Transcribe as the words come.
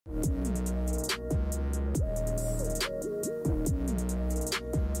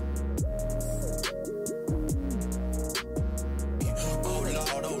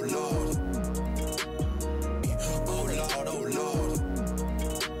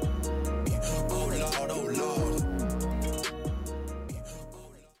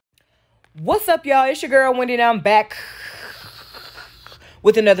What's up, y'all? It's your girl Wendy and I'm back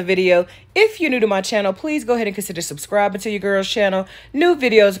with another video. If you're new to my channel, please go ahead and consider subscribing to your girl's channel. New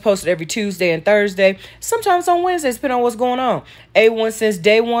videos are posted every Tuesday and Thursday, sometimes on Wednesdays, depending on what's going on. A1 since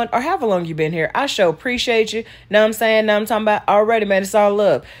day one, or however long you've been here. I sure appreciate you. Know what I'm saying? Know what I'm talking about? Already, man, it's all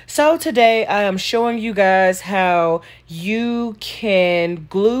love. So today I am showing you guys how you can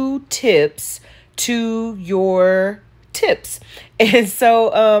glue tips to your tips. And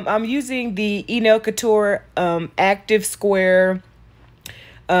so I'm using the Nail Couture Active Square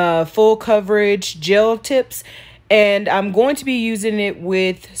full coverage gel tips, and I'm going to be using it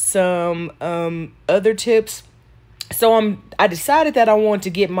with some other tips. So I decided that I want to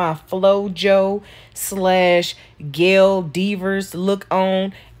get my Flojo / Gail Devers look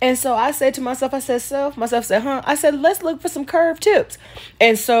on. And so I said to myself, myself said, I said, let's look for some curved tips.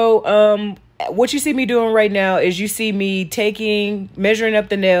 And so what you see me doing right now is you see me measuring up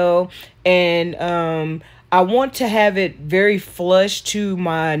the nail, and I want to have it very flush to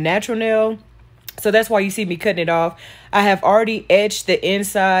my natural nail. So that's why you see me cutting it off. I have already etched the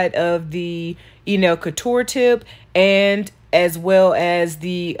inside of the Nail Couture tip, and as well as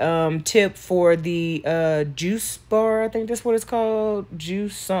the tip for the juice bar. I think that's what it's called.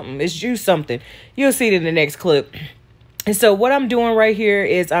 Juice something. It's juice something. You'll see it in the next clip. And so what I'm doing right here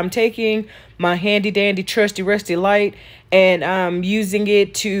is I'm taking my handy dandy trusty rusty light, and I'm using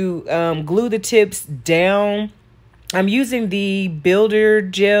it to glue the tips down. I'm using the builder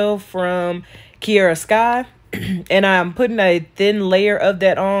gel from Kiara Sky, and I'm putting a thin layer of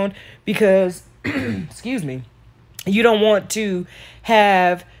that on because, excuse me, you don't want to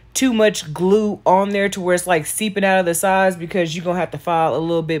have too much glue on there to where it's like seeping out of the sides, because you're going to have to file a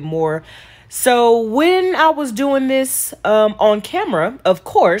little bit more. So when I was doing this on camera, of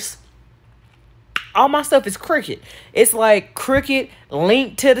course, all my stuff is crooked. It's like crooked,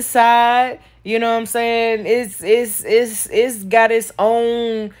 linked to the side. You know what I'm saying? It's got its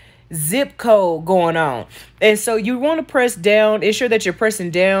own zip code going on. And so you want to press down, ensure that you're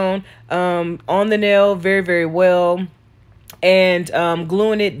pressing down on the nail very, very well, and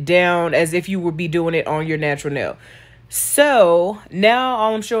gluing it down as if you would be doing it on your natural nail. So now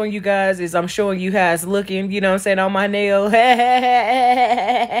all I'm showing you guys is I'm showing you how it's looking, you know what I'm saying, on my nail. Ain't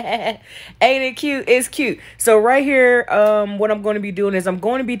it cute? It's cute. So right here, what I'm going to be doing is I'm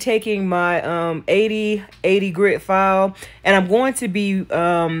going to be taking my 80 grit file, and I'm going to be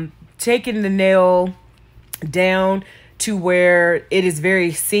taking the nail down to where it is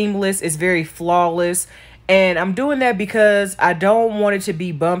very seamless, it's very flawless. And I'm doing that because I don't want it to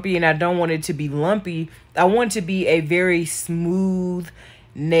be bumpy and I don't want it to be lumpy. I want it to be a very smooth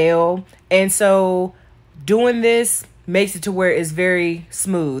nail. And so doing this makes it to where it's very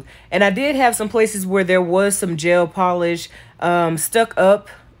smooth. And I did have some places where there was some gel polish stuck up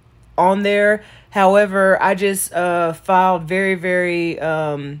on there. However, I just filed very, very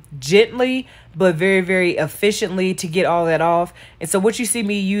gently, but very, very efficiently to get all that off. And so what you see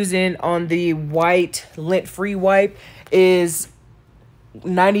me using on the white lint-free wipe is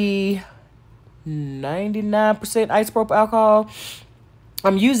 99% isopropyl alcohol.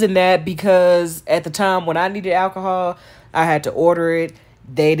 I'm using that because at the time when I needed alcohol, I had to order it.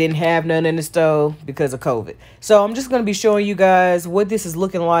 They didn't have none in the store because of COVID. So I'm just going to be showing you guys what this is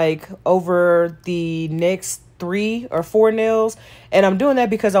looking like over the next 3 or 4 nails. And I'm doing that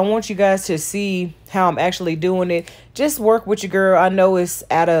because I want you guys to see how I'm actually doing it. Just work with your girl. I know it's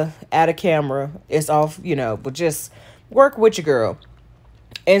out of camera. It's off, you know, but just work with your girl.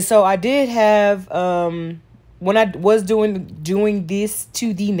 And so I did have, when I was doing this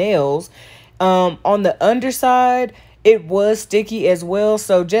to the nails, on the underside, it was sticky as well.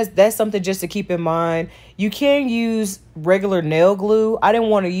 So that's something just to keep in mind. You can use regular nail glue. I didn't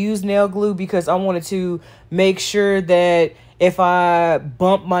want to use nail glue because I wanted to make sure that if I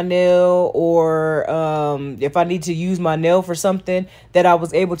bump my nail, or if I need to use my nail for something, that I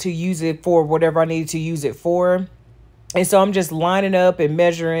was able to use it for whatever I needed to use it for. And so I'm just lining up and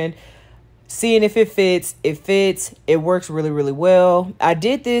measuring, seeing if it fits. It fits. It works really, really well. I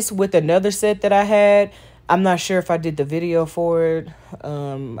did this with another set that I had. I'm not sure if I did the video for it.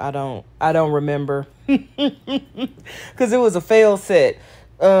 I don't remember because it was a fail set.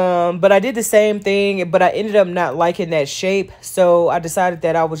 But I did the same thing, but I ended up not liking that shape. So I decided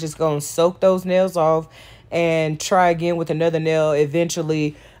that I was just going to soak those nails off and try again with another nail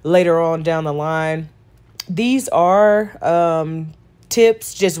eventually later on down the line. These are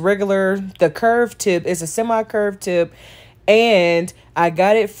tips, just regular. The curved tip is a semi-curved tip, and I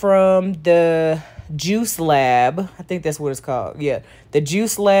got it from the Juice Lab. I think that's what it's called. Yeah, the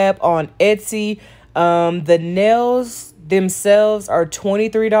Juice Lab on Etsy. The nails themselves are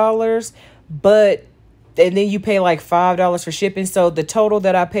 $23, but and then you pay like $5 for shipping. So the total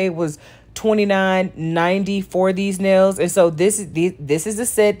that I paid was $29.90 for these nails. And so this is a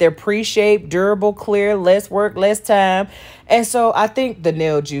set. They're pre-shaped, durable, clear, less work, less time. And so I think the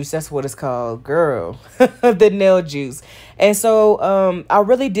nail juice, that's what it's called, girl. The nail juice. And so I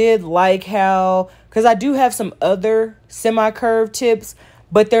really did like how, because I do have some other semi-curved tips,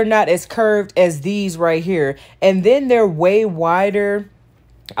 but they're not as curved as these right here. And then they're way wider.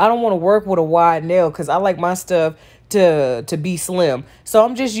 I don't want to work with a wide nail because I like my stuff to be slim. So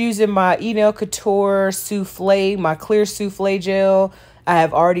I'm just using my E-Nail Couture Souffle, my clear souffle gel. I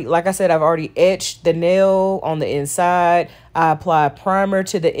have already, like I said, I've already etched the nail on the inside. I apply primer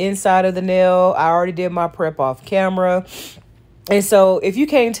to the inside of the nail. I already did my prep off camera. And so if you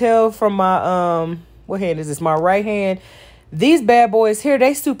can't tell from my, what hand is this? My right hand. These bad boys here,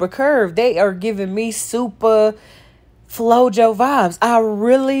 they super curved. They are giving me super Flojo vibes. I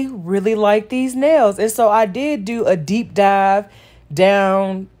really, really like these nails. And so I did do a deep dive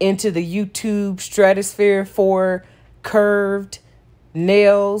down into the YouTube stratosphere for curved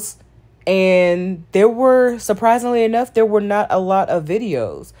nails. And there were, surprisingly enough, there were not a lot of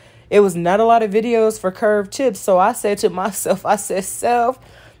videos. It was not a lot of videos for curved tips. So I said to myself, I said,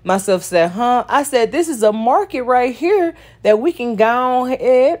 myself said, I said, this is a market right here that we can go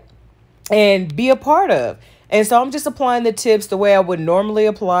ahead and be a part of. And so I'm just applying the tips the way I would normally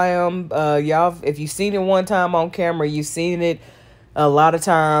apply them. Y'all, if you've seen it one time on camera, you've seen it a lot of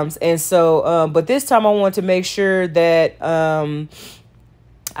times. And so, but this time I want to make sure that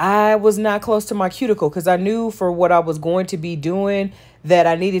I was not close to my cuticle, because I knew for what I was going to be doing that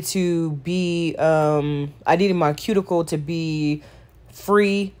I needed to be, I needed my cuticle to be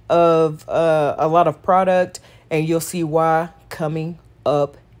free of a lot of product. And you'll see why coming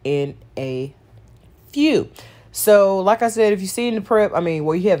up in a few. So like I said, if you've seen the prep, I mean,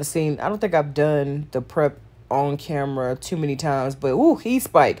 well, you haven't seen, I don't think I've done the prep on camera too many times, but ooh, heat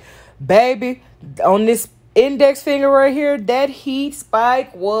spike, baby, on this index finger right here, that heat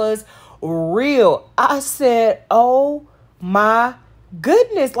spike was real. I said, oh my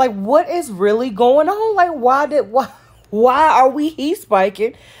goodness, like what is really going on? Like why are we heat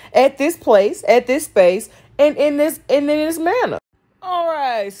spiking at this place, at this space, and in this manner? All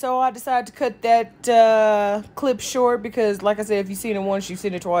right, so I decided to cut that clip short because, like I said, if you've seen it once, you've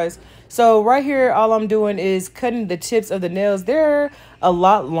seen it twice. So right here, all I'm doing is cutting the tips of the nails. They're a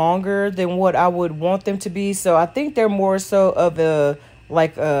lot longer than what I would want them to be. So I think they're more so of a,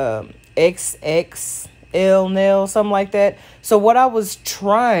 like a XXL nail, something like that. So what I was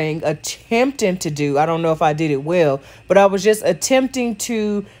attempting to do, I don't know if I did it well, but I was just attempting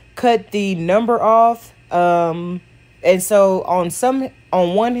to cut the number off. And so on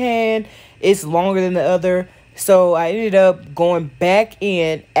one hand, it's longer than the other. So I ended up going back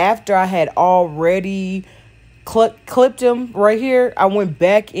in after I had already clipped them right here. I went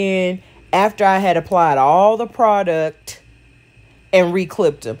back in after I had applied all the product and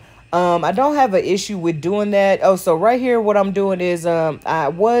reclipped them. I don't have an issue with doing that. Oh, so right here, what I'm doing is,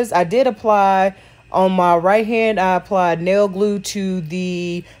 I did apply on my right hand. I applied nail glue to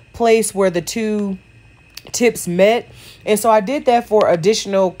the place where the two tips met, and so I did that for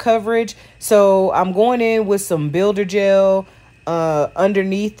additional coverage. So I'm going in with some builder gel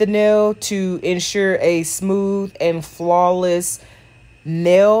underneath the nail to ensure a smooth and flawless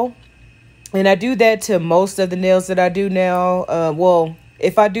nail. And I do that to most of the nails that I do now. Well,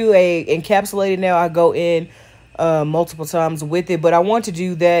 if I do a encapsulated nail, I go in multiple times with it, but I want to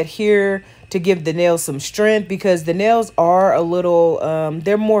do that here to give the nails some strength, because the nails are a little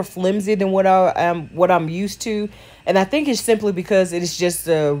they're more flimsy than what I'm used to. And I think it's simply because it is just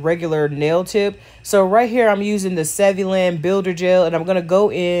a regular nail tip. So right here, I'm using the Saviland builder gel, and I'm going to go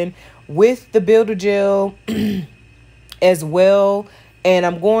in with the builder gel as well. And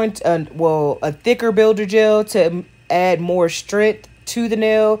I'm going to, a thicker builder gel to add more strength to the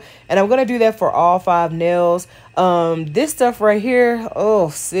nail. And I'm going to do that for all 5 nails. This stuff right here, oh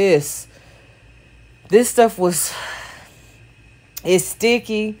sis, this stuff it's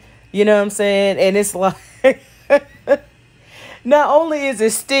sticky, you know what I'm saying? And it's like, not only is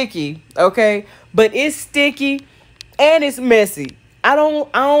it sticky, okay, but it's sticky and it's messy. I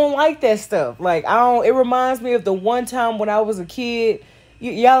don't like that stuff. Like, it reminds me of the one time when I was a kid.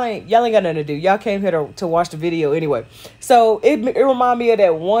 Y'all ain't got nothing to do. Y'all came here to watch the video anyway. So it reminded me of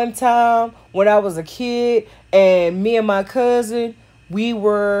that one time when I was a kid, and me and my cousin, we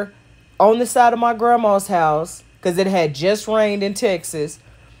were on the side of my grandma's house because it had just rained in Texas.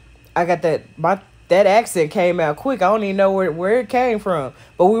 I got that accent came out quick. I don't even know where it came from.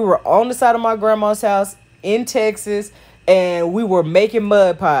 But we were on the side of my grandma's house in Texas, and we were making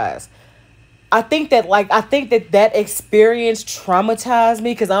mud pies. I think that experience traumatized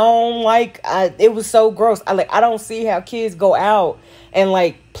me, because I don't like, it was so gross. I don't see how kids go out and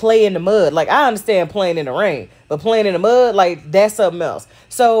like play in the mud. Like, I understand playing in the rain, but playing in the mud, like, that's something else.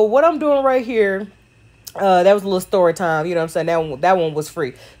 So what I'm doing right here, that was a little story time, you know what I'm saying? That one was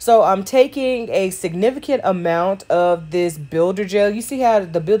free. So I'm taking a significant amount of this builder gel. You see how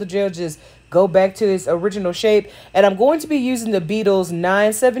the builder gel just go back to its original shape, and I'm going to be using the Beetles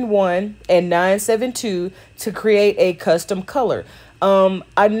 971 and 972 to create a custom color.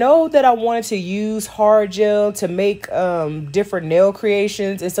 I know that I wanted to use hard gel to make different nail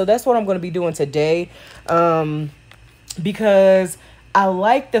creations, and so that's what I'm going to be doing today, because I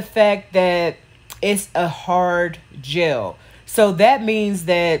like the fact that it's a hard gel. So that means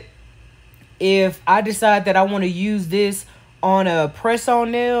that if I decide that I want to use this on a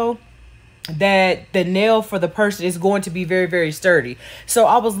press-on nail, that the nail for the person is going to be very, very sturdy. So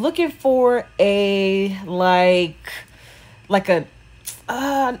I was looking for a like a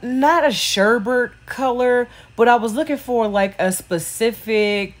not a sherbet color, but I was looking for like a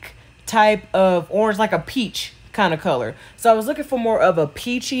specific type of orange, like a peach kind of color. So I was looking for more of a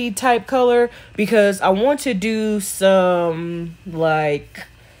peachy type color, because I want to do some like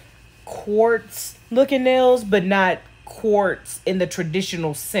quartz looking nails, but not quartz in the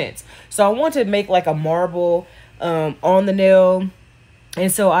traditional sense. So I want to make like a marble on the nail. And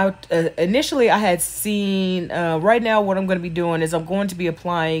so I initially I had seen, right now what I'm going to be doing is I'm going to be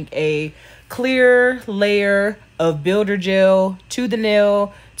applying a clear layer of builder gel to the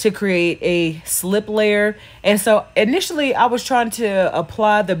nail to create a slip layer. And so initially I was trying to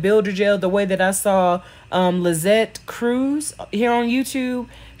apply the builder gel the way that I saw Lizette Cruz here on YouTube.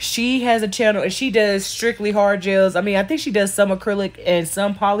 She has a channel and she does strictly hard gels. I mean, I think she does some acrylic and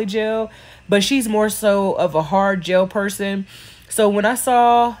some poly gel, but she's more so of a hard gel person. So when I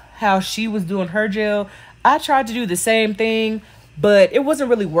saw how she was doing her gel, I tried to do the same thing, but it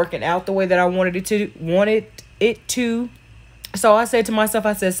wasn't really working out the way that I wanted it to. So I said to myself,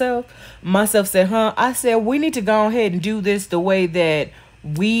 I said, we need to go ahead and do this the way that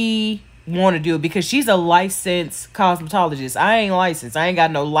we want to do it, because she's a licensed cosmetologist. I ain't licensed. I ain't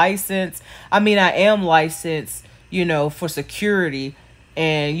got no license. I mean, I am licensed, you know, for security,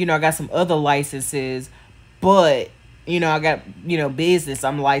 and, you know, I got some other licenses, but, you know, I got, you know, business,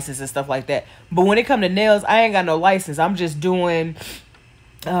 I'm licensed and stuff like that. But when it comes to nails, I ain't got no license. I'm just doing,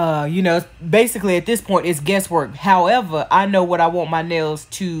 you know, basically at this point it's guesswork. However, I know what I want my nails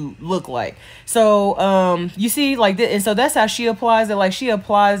to look like. So you see, like this, and so that's how she applies it. Like, she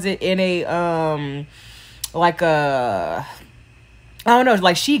applies it in a like a, I don't know,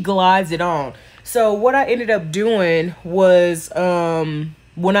 like she glides it on. So what I ended up doing was,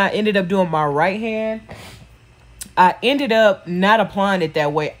 when I ended up doing my right hand, I ended up not applying it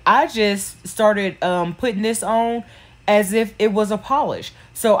that way. I just started putting this on as if it was a polish.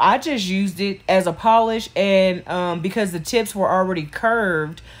 So I just used it as a polish, and because the tips were already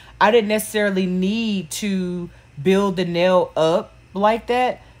curved, I didn't necessarily need to build the nail up like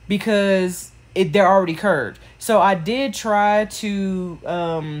that, because they're already curved. So I did try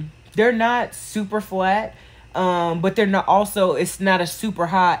to, they're not super flat, but they're not also, it's not a super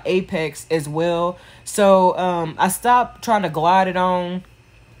high apex as well. So I stopped trying to glide it on,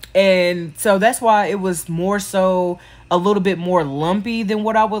 and so that's why it was more so a little bit more lumpy than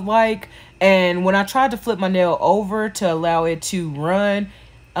what I would like. And when I tried to flip my nail over to allow it to run,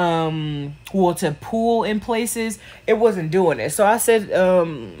 well, to pull in places, it wasn't doing it. So I said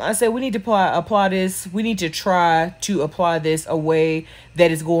we need to apply this. We need to try to apply this a way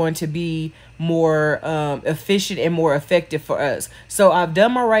that is going to be more efficient and more effective for us. So I've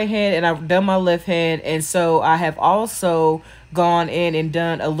done my right hand and I've done my left hand, and so I have also gone in and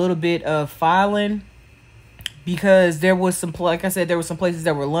done a little bit of filing, because there was some, like I said, there were some places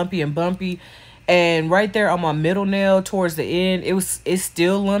that were lumpy and bumpy. And right there on my middle nail towards the end, it's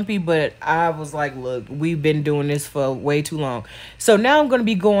still lumpy, but I was like, look, we've been doing this for way too long. So now I'm going to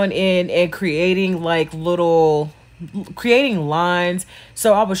be going in and creating like creating lines.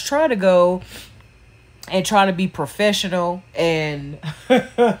 So I was trying to go and trying to be professional, and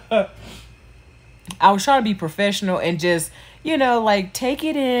I was trying to be professional and just, you know, like take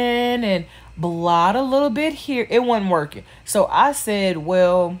it in and blot a little bit here. It wasn't working. So I said,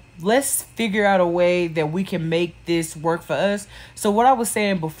 well, let's figure out a way that we can make this work for us. So what I was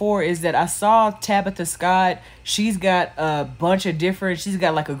saying before is that I saw Tabitha Scott. She's got a bunch of different, she's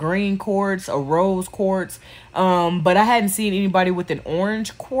got like a green quartz, a rose quartz, but I hadn't seen anybody with an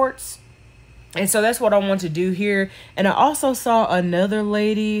orange quartz. And so that's what I want to do here. And I also saw another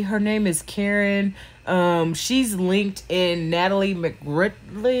lady. Her name is Karen. She's linked in Natalie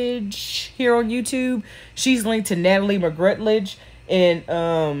McGrutledge here on YouTube. She's linked to Natalie McGrutledge in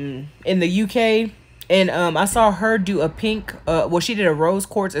the UK. And I saw her do a pink, well, she did a rose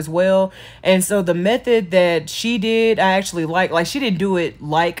quartz as well. And so the method that she did, I actually like she didn't do it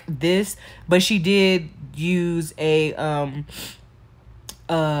like this, but she did use a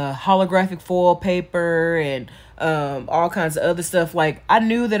holographic foil paper and all kinds of other stuff. Like, I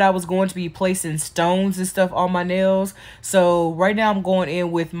knew that I was going to be placing stones and stuff on my nails. So right now I'm going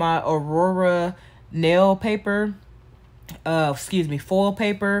in with my Aurora nail paper, foil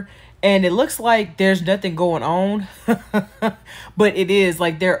paper. And it looks like there's nothing going on, but it is,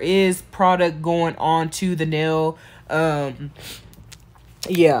 like, there is product going on to the nail.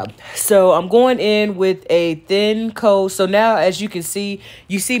 Yeah, so I'm going in with a thin coat. So now, as you can see,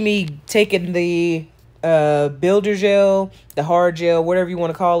 you see me taking the builder gel, the hard gel, whatever you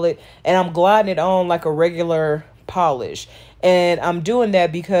want to call it, and I'm gliding it on like a regular polish. And I'm doing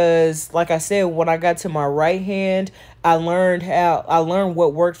that because, like I said, when I got to my right hand, I learned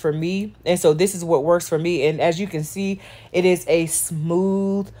what worked for me. And so this is what works for me. And as you can see, it is a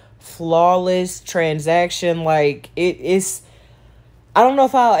smooth, flawless transaction. Like, it is, I don't know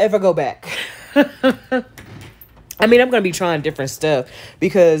if I'll ever go back. I mean, I'm going to be trying different stuff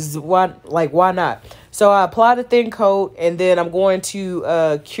because why not? So I apply the thin coat, and then I'm going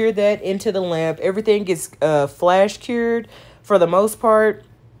to cure that into the lamp. Everything gets flash cured for the most part.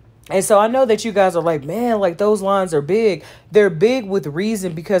 And so I know that you guys are like, man, like, those lines are big. They're big with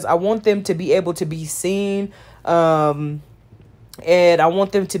reason, because I want them to be able to be seen. And I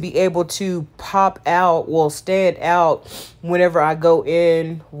want them to be able to pop out, well, stand out whenever I go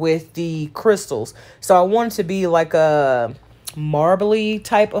in with the crystals. So I want it to be like a marbly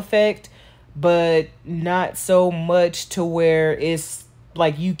type effect, but not so much to where it's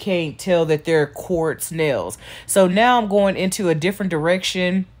like you can't tell that they're quartz nails. So now I'm going into a different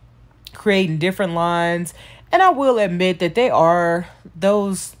direction, creating different lines. And I will admit that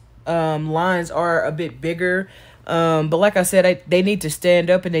those lines are a bit bigger. But like I said, they need to stand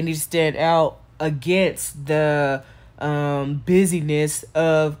up, and they need to stand out against the busyness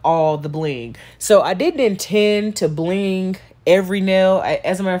of all the bling. So I didn't intend to bling every nail.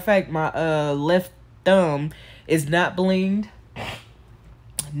 As a matter of fact, my left thumb is not blinged.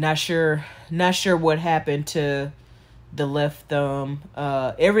 Not sure what happened to the left thumb.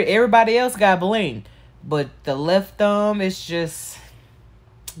 Everybody else got bling, but the left thumb is just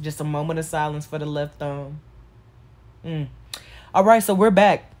a moment of silence for the left thumb. All right, so we're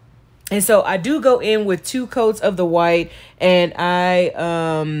back. And so I do go in with 2 coats of the white, and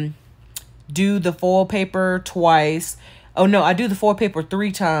I do the foil paper twice. Oh no, I do the foil paper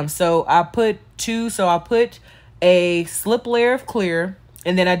 3 times. So I put 2, so I put a slip layer of clear,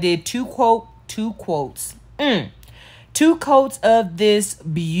 and then I did 2 coats of this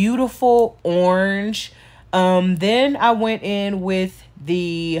beautiful orange. Then I went in with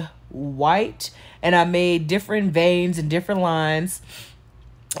the white, and I made different veins and different lines.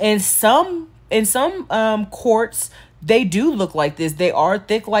 And some quartz, they do look like this. They are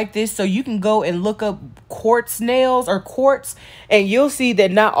thick like this. So you can go and look up quartz nails or quartz, and you'll see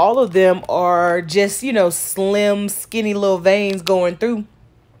that not all of them are just, you know, slim, skinny little veins going through.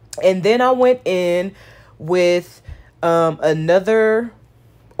 And then I went in with another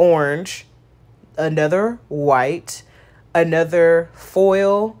orange, another white, another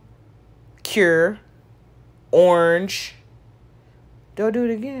foil cure orange. Do I do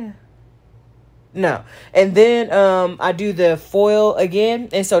it again? No. And then I do the foil again.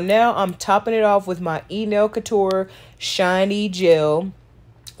 And so now I'm topping it off with my Nail Couture shiny gel.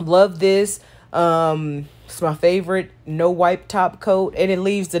 Love this. It's my favorite no wipe top coat, and it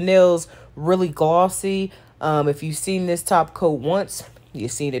leaves the nails really glossy. If you've seen this top coat once,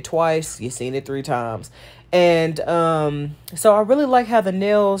 you've seen it twice, you've seen it 3 times. And so I really like how the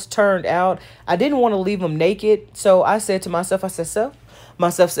nails turned out. I didn't want to leave them naked. So I said to myself,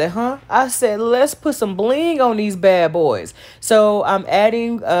 myself said, huh? I said, let's put some bling on these bad boys. So I'm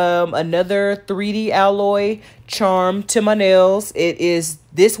adding another 3D alloy charm to my nails. It is,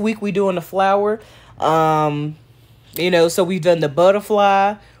 this week we doing the flower. You know, so we've done the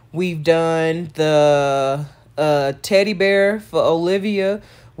butterfly. We've done the teddy bear for Olivia.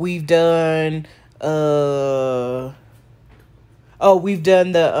 We've done we've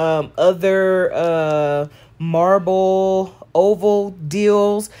done the other marble oval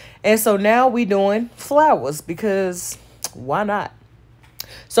deals. And so now we doing flowers, because why not?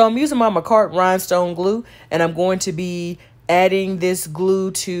 So I'm using my McCart rhinestone glue, and I'm going to be adding this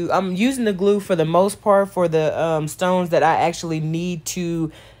glue to, I'm using the glue for the most part for the stones that I actually need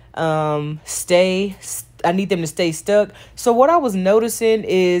to I need them to stay stuck. So what I was noticing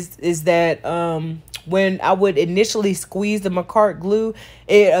is that when I would initially squeeze the Macart glue,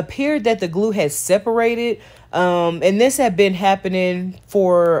 it appeared that the glue had separated. And this had been happening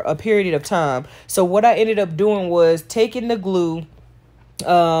for a period of time. So what I ended up doing was taking the glue,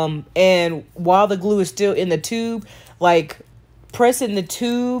 and while the glue is still in the tube, like pressing the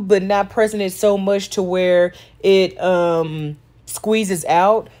tube, but not pressing it so much to where it squeezes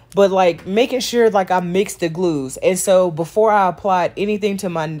out, but like making sure like I mix the glues. And so before I applied anything to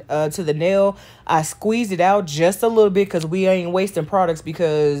my to the nail, I squeezed it out just a little bit, because we ain't wasting products,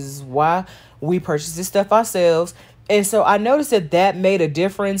 because why? We purchase this stuff ourselves. And so I noticed that that made a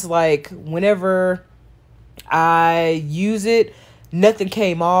difference. Like whenever I use it, nothing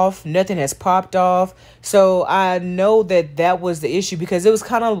came off, nothing has popped off. So I know that that was the issue, because it was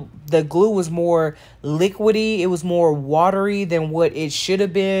kind of, the glue was more liquidy, it was more watery than what it should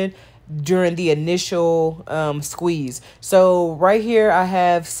have been during the initial squeeze. So right here I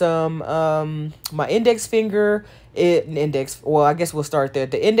have some my index finger, well, I guess we'll start there.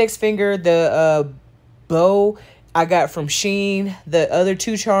 The index finger, the bow I got from Sheen. The other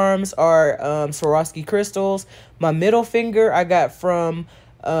two charms are Swarovski crystals. My middle finger I got from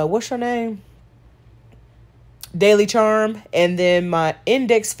what's your name? Daily Charm. And then my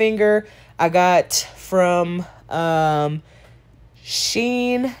index finger I got from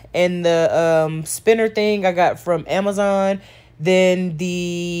Sheen, and the spinner thing I got from Amazon. Then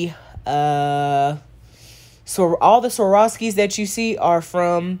the so all the Swarovskis that you see are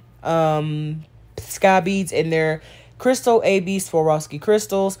from Sky Beads, and they're crystal AB Swarovski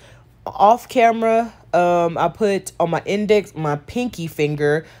crystals. Off camera, I put on my index, my pinky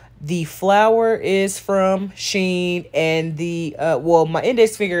finger, the flower is from Sheen, and the well, my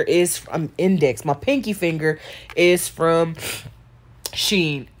index finger is my pinky finger is from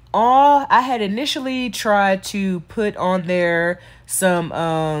Sheen. I had initially tried to put on there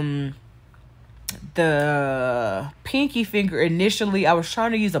some the pinky finger. Initially I was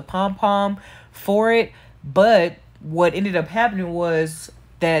trying to use a pom-pom for it, but what ended up happening was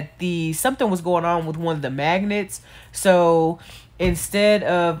that something was going on with one of the magnets. So instead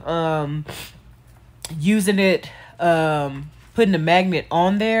of using it, putting the magnet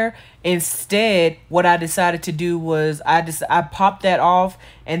on there, instead what I decided to do was I popped that off,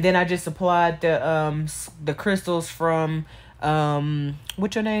 and then I just applied the crystals from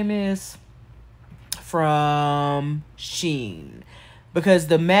what your name is, from Sheen. Because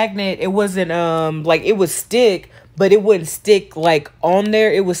the magnet, it wasn't like, it would stick, but it wouldn't stick like on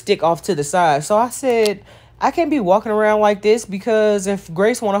there, it would stick off to the side. So I said, I can't be walking around like this, because if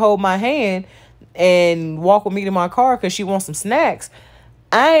Grace want to hold my hand and walk with me to my car because she wants some snacks,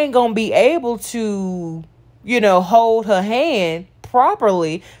 I ain't gonna be able to, you know, hold her hand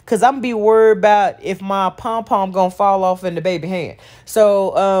properly, because I'm gonna be worried about if my pom-pom gonna fall off in the baby hand.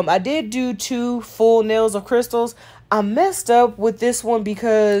 So I did do 2 full nails of crystals. I messed up with this one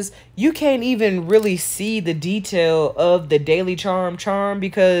because you can't even really see the detail of the Daily Charm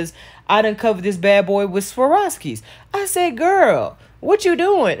because I done covered this bad boy with Swarovskis. I said, girl, what you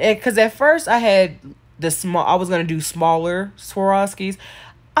doing? And because at first I had I was going to do smaller Swarovskis.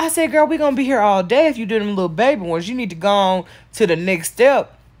 I said, girl, we going to be here all day. If you do them little baby ones, you need to go on to the next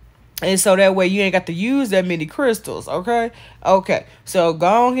step. And so that way you ain't got to use that many crystals, okay? Okay, so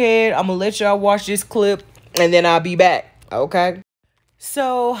go ahead. I'm going to let y'all watch this clip, and then I'll be back, okay?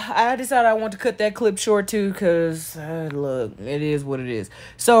 So I decided I want to cut that clip short too, because look, it is what it is.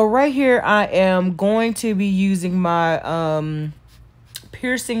 So right here I am going to be using my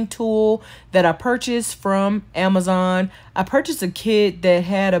piercing tool that I purchased from Amazon. I purchased a kit that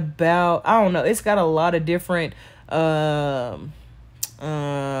had about, I don't know, it's got a lot of different what's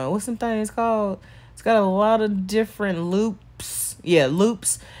some things called? It's got a lot of different loops. Yeah,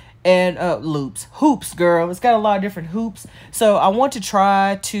 loops. And hoops, girl. It's got a lot of different hoops. So I want to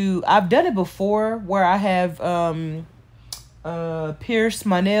try to, I've done it before where I have pierced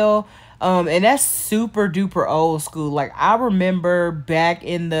my nail, and that's super duper old school. Like, I remember back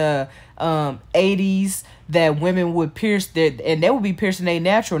in the 80s that women would pierce and they would be piercing their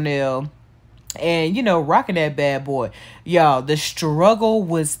natural nail, and, you know, rocking that bad boy. Y'all, the struggle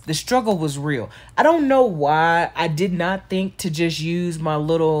was real. I don't know why I did not think to just use my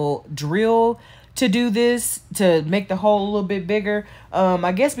little drill to do this, to make the hole a little bit bigger.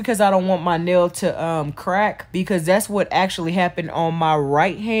 I guess because I don't want my nail to crack, because that's what actually happened on my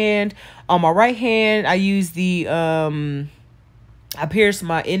right hand. On my right hand, I used the I pierced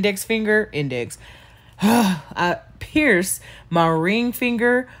my index finger, I pierced my ring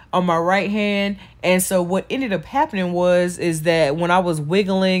finger on my right hand. And so what ended up happening is that when I was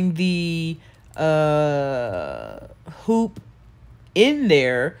wiggling the hoop in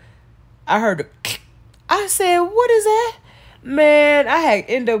there, I heard I said, what is that? Man, I had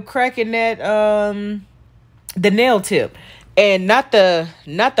ended up cracking that the nail tip. And not the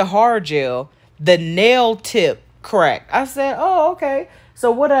hard gel, the nail tip cracked. I said, oh, okay. So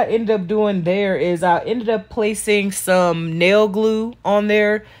what I ended up doing there is I ended up placing some nail glue on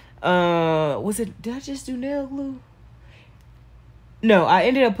there. Did I just do nail glue? No, I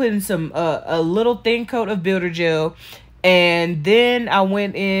ended up putting some a little thin coat of builder gel, and then I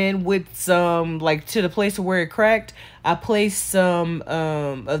went in with some, like, to the place where it cracked, I placed some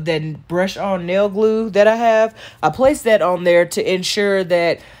of that brush on nail glue that I have. I placed that on there to ensure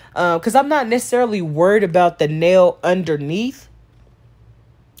that because I'm not necessarily worried about the nail underneath.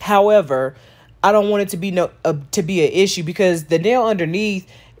 However, I don't want it to be to be an issue, because the nail underneath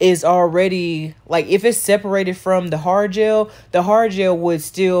is already, like, if it's separated from the hard gel would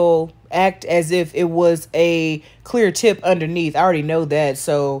still act as if it was a clear tip underneath. I already know that,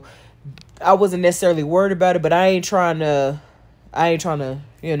 so I wasn't necessarily worried about it. But I ain't trying to,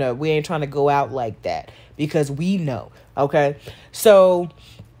 you know, we ain't trying to go out like that, because we know. Okay, so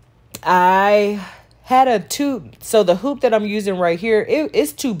I had a tube. So the hoop that I'm using right here,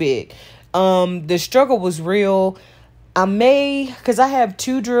 it's too big. The struggle was real. Because I have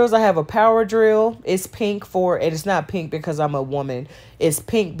two drills. I have a power drill. It's pink and it's not pink because I'm a woman. It's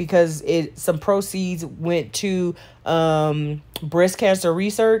pink because some proceeds went to breast cancer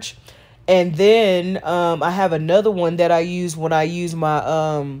research. And then I have another one that I use when I use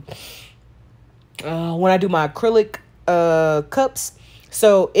my when I do my acrylic cups.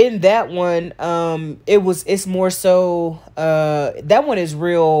 So in that one, it's more so that one is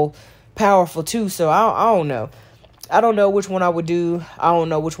real powerful too. So I don't know. I don't know which one I would do. I don't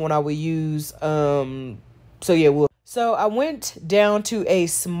know which one I would use. So yeah, so I went down to a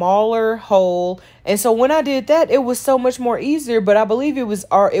smaller hole. And so when I did that, it was so much more easier. But I believe it was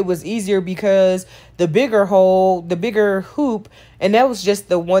easier because the bigger hole, the bigger hoop, and that was just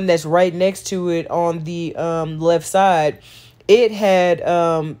the one that's right next to it on the left side. It had,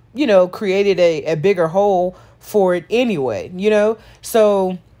 you know, created a bigger hole for it anyway, you know.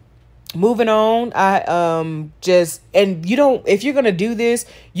 So moving on, if you're going to do this,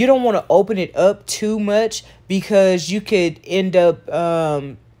 you don't want to open it up too much, because you could end up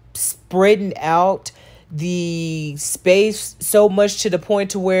spreading out the space so much to the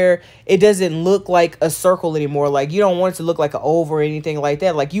point to where it doesn't look like a circle anymore. Like, you don't want it to look like an oval or anything like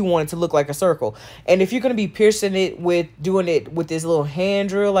that. Like, you want it to look like a circle. And if you're going to be piercing it doing it with this little hand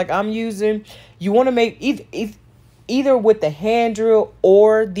drill like I'm using, you want to make either with the hand drill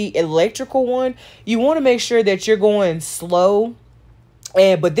or the electrical one, you want to make sure that you're going slow.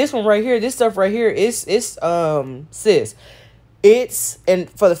 But this one right here, this stuff right here, it's and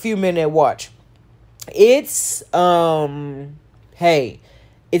for the few minute watch, it's hey,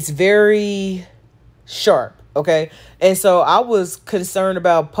 it's very sharp. Okay, and so I was concerned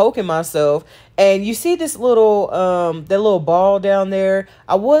about poking myself. And you see this little that little ball down there,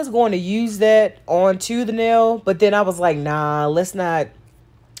 I was going to use that onto the nail, but then I was like, nah, let's not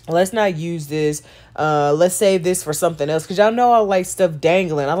use this. Let's save this for something else, because y'all know I like stuff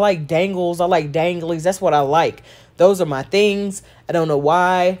dangling. I like dangles, I like danglies. That's what I like. Those are my things. I don't know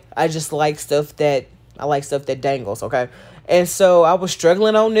why. I just like stuff that dangles. Okay. And so I was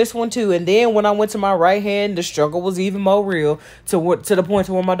struggling on this one too. And then when I went to my right hand, the struggle was even more real, to the point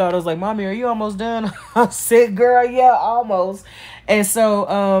to where my daughter was like, "Mommy, are you almost done?" I said, "Girl, yeah, almost." And so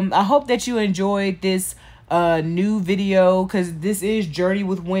I hope that you enjoyed this new video, because this is Journey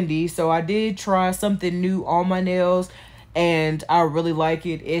with Wendy. So I did try something new on my nails, and I really like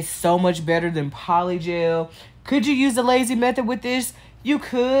it. It's so much better than polygel. Could you use the lazy method with this? You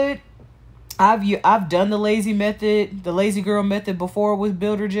could. I've done the lazy method, the lazy girl method before with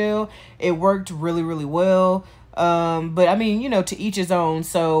builder gel. It worked really, really well. But I mean, you know, to each his own.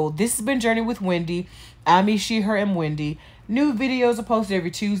 So this has been Journey with Wendy. I'm me, she, her, and Wendy. New videos are posted every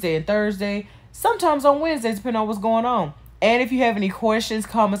Tuesday and Thursday, sometimes on Wednesdays, depending on what's going on. And if you have any questions,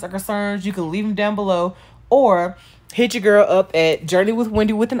 comments, or concerns, you can leave them down below, or hit your girl up at Journey with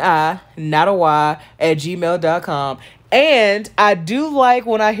Wendy with an I, not a Y, at gmail.com. And I do like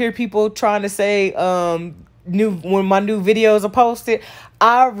when I hear people trying to say, when my new videos are posted.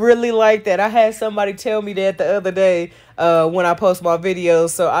 I really like that. I had somebody tell me that the other day when I post my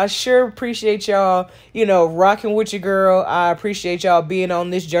videos. So I sure appreciate y'all, you know, rocking with your girl. I appreciate y'all being on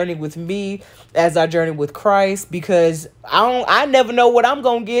this journey with me as I journey with Christ, because I never know what I'm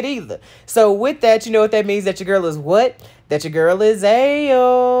gonna get either. So with that, you know what that means? That your girl is what? That your girl is a